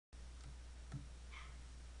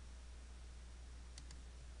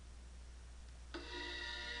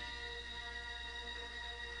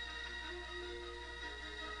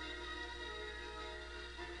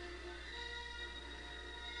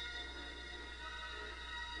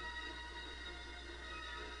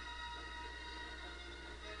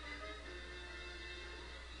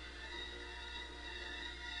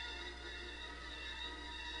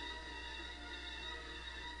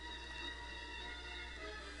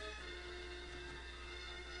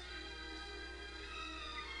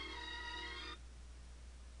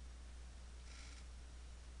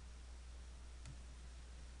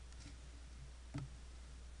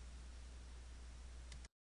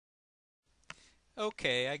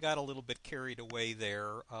Okay, I got a little bit carried away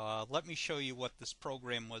there. Let me show you what this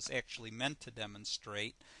program was actually meant to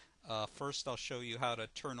demonstrate. First, I'll show you how to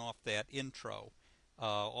turn off that intro.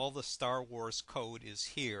 All the Star Wars code is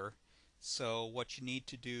here. So what you need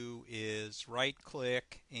to do is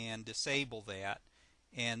right-click and disable that.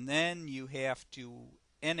 And then you have to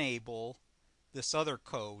enable this other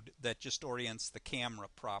code that just orients the camera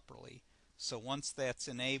properly. So once that's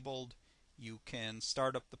enabled, you can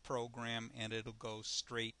start up the program and it'll go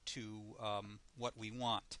straight to what we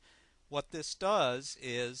want. What this does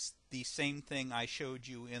is the same thing I showed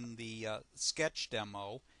you in the sketch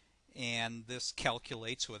demo, and this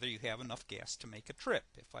calculates whether you have enough gas to make a trip.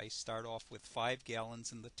 If I start off with 5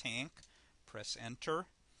 gallons in the tank, press enter,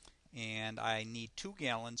 and I need 2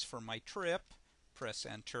 gallons for my trip, press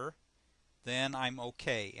enter, then I'm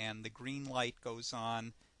okay, and the green light goes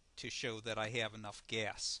on to show that I have enough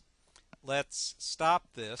gas. Let's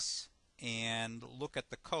stop this and look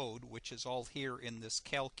at the code, which is all here in this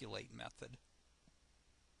calculate method.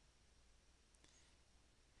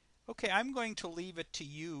 Okay, I'm going to leave it to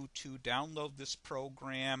you to download this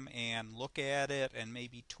program and look at it and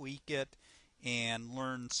maybe tweak it and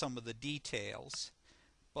learn some of the details.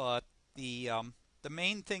 But the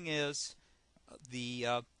main thing is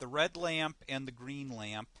the red lamp and the green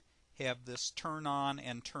lamp have this turn on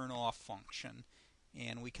and turn off function.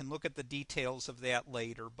 And we can look at the details of that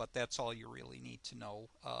later, but that's all you really need to know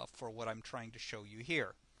for what I'm trying to show you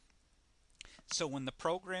here. So when the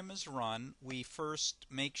program is run, we first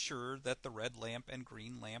make sure that the red lamp and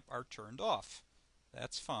green lamp are turned off.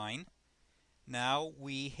 That's fine. Now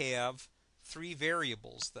we have 3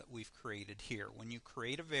 variables that we've created here. When you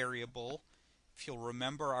create a variable, if you'll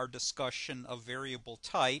remember our discussion of variable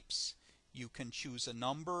types, you can choose a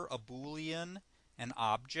number, a Boolean, an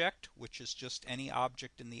object, which is just any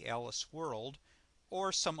object in the Alice world,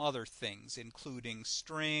 or some other things, including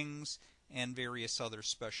strings and various other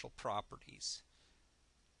special properties.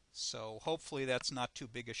 So hopefully that's not too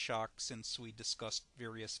big a shock since we discussed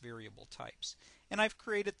various variable types. And I've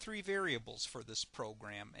created 3 variables for this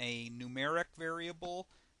program. A numeric variable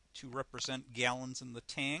to represent gallons in the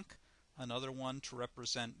tank, another one to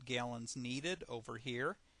represent gallons needed over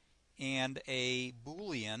here, and a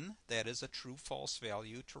Boolean, that is a true-false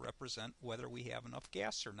value, to represent whether we have enough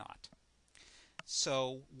gas or not.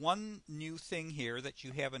 So one new thing here that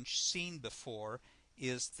you haven't seen before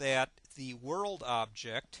is that the world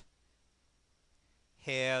object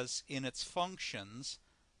has in its functions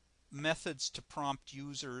methods to prompt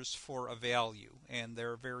users for a value, and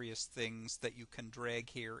there are various things that you can drag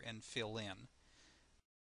here and fill in.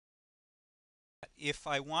 If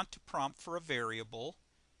I want to prompt for a variable,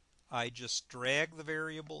 I just drag the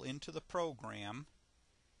variable into the program,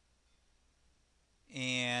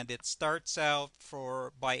 and it starts out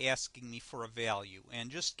by asking me for a value, and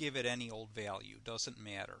just give it any old value, doesn't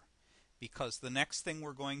matter, because the next thing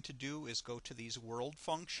we're going to do is go to these world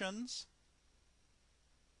functions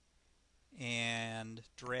and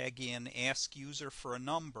drag in ask user for a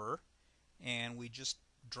number, and we just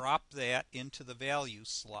drop that into the value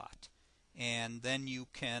slot, and then you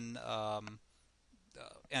can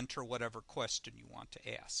enter whatever question you want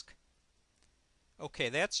to ask. Okay,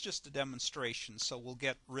 that's just a demonstration, so we'll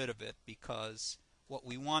get rid of it because what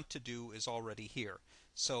we want to do is already here.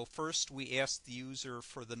 So first we ask the user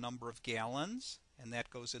for the number of gallons, and that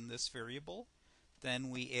goes in this variable. Then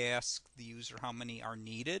we ask the user how many are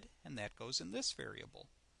needed, and that goes in this variable.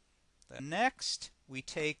 Then next, we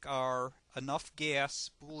take our enough gas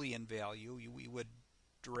Boolean value. We would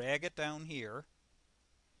drag it down here.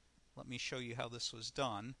 Let me show you how this was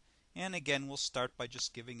done. And again, we'll start by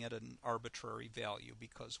just giving it an arbitrary value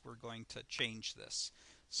because we're going to change this.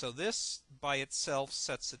 So this by itself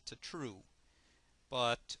sets it to true.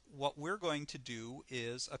 But what we're going to do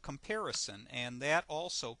is a comparison, and that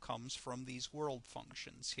also comes from these world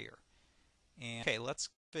functions here. And okay, let's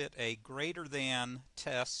fit a greater than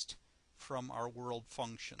test from our world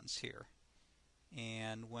functions here.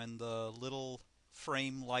 And when the little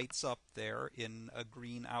frame lights up there in a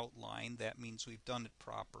green outline, that means we've done it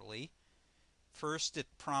properly. First, it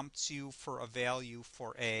prompts you for a value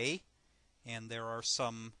for A, and there are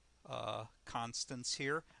some constants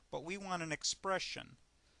here, but we want an expression.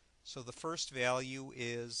 So the first value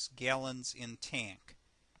is gallons in tank,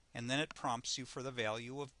 and then it prompts you for the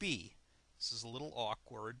value of B. This is a little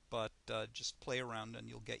awkward, but just play around and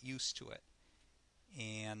you'll get used to it.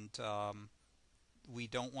 And we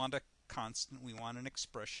don't want a constant, we want an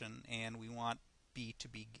expression, and we want B to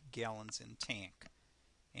be gallons in tank.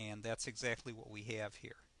 And that's exactly what we have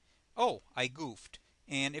here. Oh, I goofed.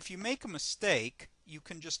 And if you make a mistake, you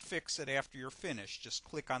can just fix it after you're finished. Just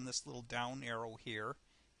click on this little down arrow here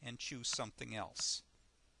and choose something else.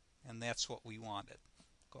 And that's what we wanted.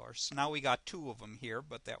 Of course, now we got two of them here,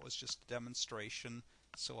 but that was just a demonstration,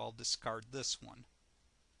 so I'll discard this one.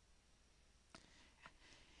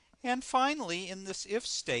 And finally, in this if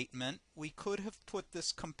statement, we could have put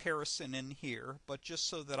this comparison in here, but just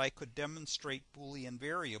so that I could demonstrate Boolean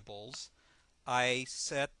variables, I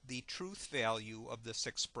set the truth value of this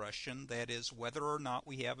expression, that is whether or not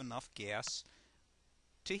we have enough gas,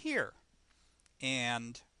 to here.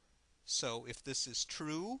 And so if this is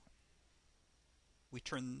true, we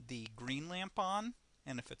turn the green lamp on,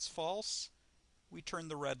 and if it's false, we turn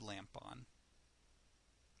the red lamp on.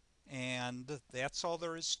 And that's all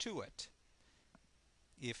there is to it.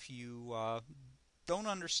 If you don't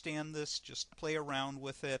understand this, just play around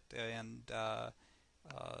with it, and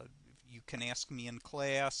you can ask me in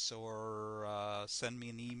class or send me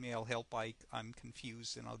an email, help I'm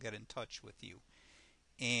confused, and I'll get in touch with you.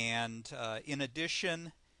 And in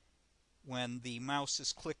addition, when the mouse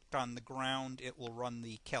is clicked on the ground, it will run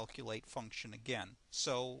the calculate function again.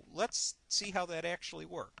 So let's see how that actually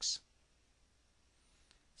works.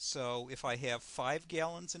 So if I have 5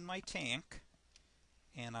 gallons in my tank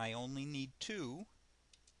and I only need 2,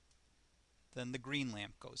 then the green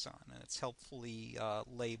lamp goes on, and it's helpfully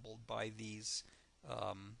labeled by these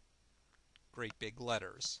great big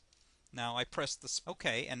letters. Now I press this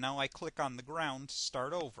OK, and now I click on the ground to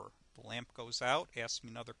start over. The lamp goes out, asks me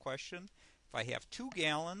another question. If I have 2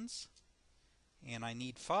 gallons and I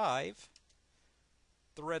need 5,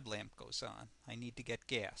 the red lamp goes on. I need to get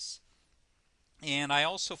gas. And I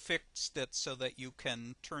also fixed it so that you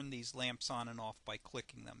can turn these lamps on and off by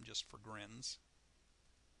clicking them, just for grins.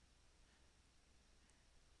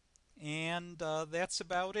 And that's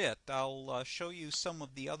about it. I'll show you some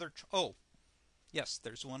of the other... Oh, yes,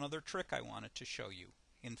 there's one other trick I wanted to show you.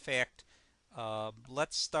 In fact,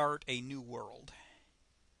 let's start a new world.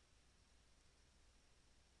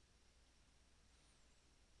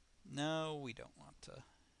 No, we don't want to.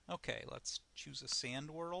 Okay, let's choose a sand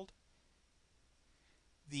world.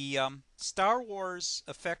 The Star Wars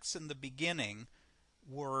effects in the beginning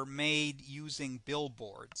were made using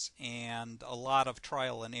billboards and a lot of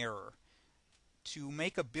trial and error. To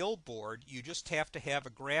make a billboard, you just have to have a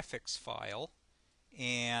graphics file,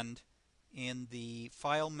 and in the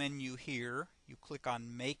file menu here, you click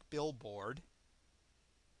on Make Billboard,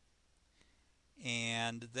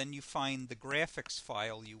 and then you find the graphics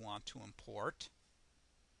file you want to import.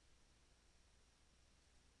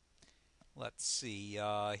 Let's see,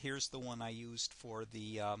 here's the one I used for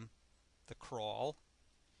the crawl.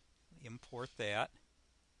 Import that,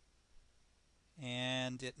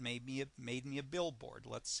 and it made me a billboard.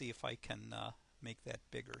 Let's see if I can make that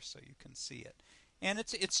bigger so you can see it. And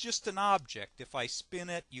it's just an object. If I spin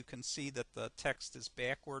it, you can see that the text is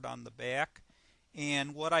backward on the back.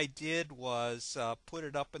 And what I did was put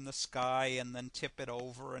it up in the sky and then tip it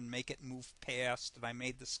over and make it move past. And I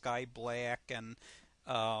made the sky black. And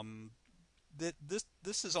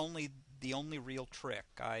this is the only real trick.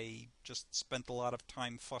 I just spent a lot of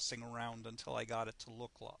time fussing around until I got it to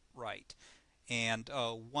look right. And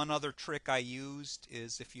one other trick I used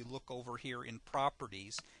is, if you look over here in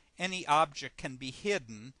Properties, any object can be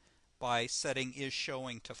hidden by setting is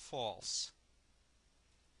showing to false.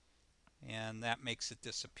 And that makes it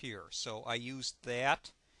disappear. So I used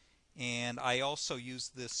that, and I also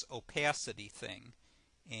used this opacity thing,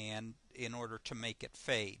 and in order to make it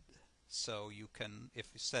fade. So you can, if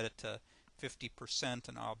you set it to 50%,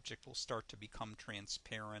 an object will start to become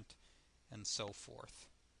transparent, and so forth.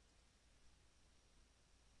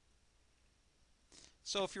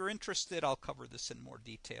 So if you're interested, I'll cover this in more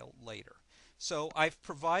detail later. So I've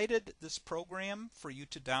provided this program for you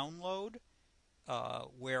to download,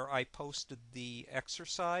 where I posted the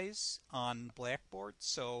exercise on Blackboard.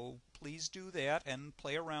 So please do that and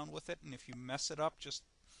play around with it. And if you mess it up, just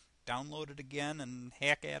download it again and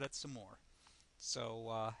hack at it some more.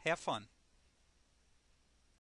 So have fun.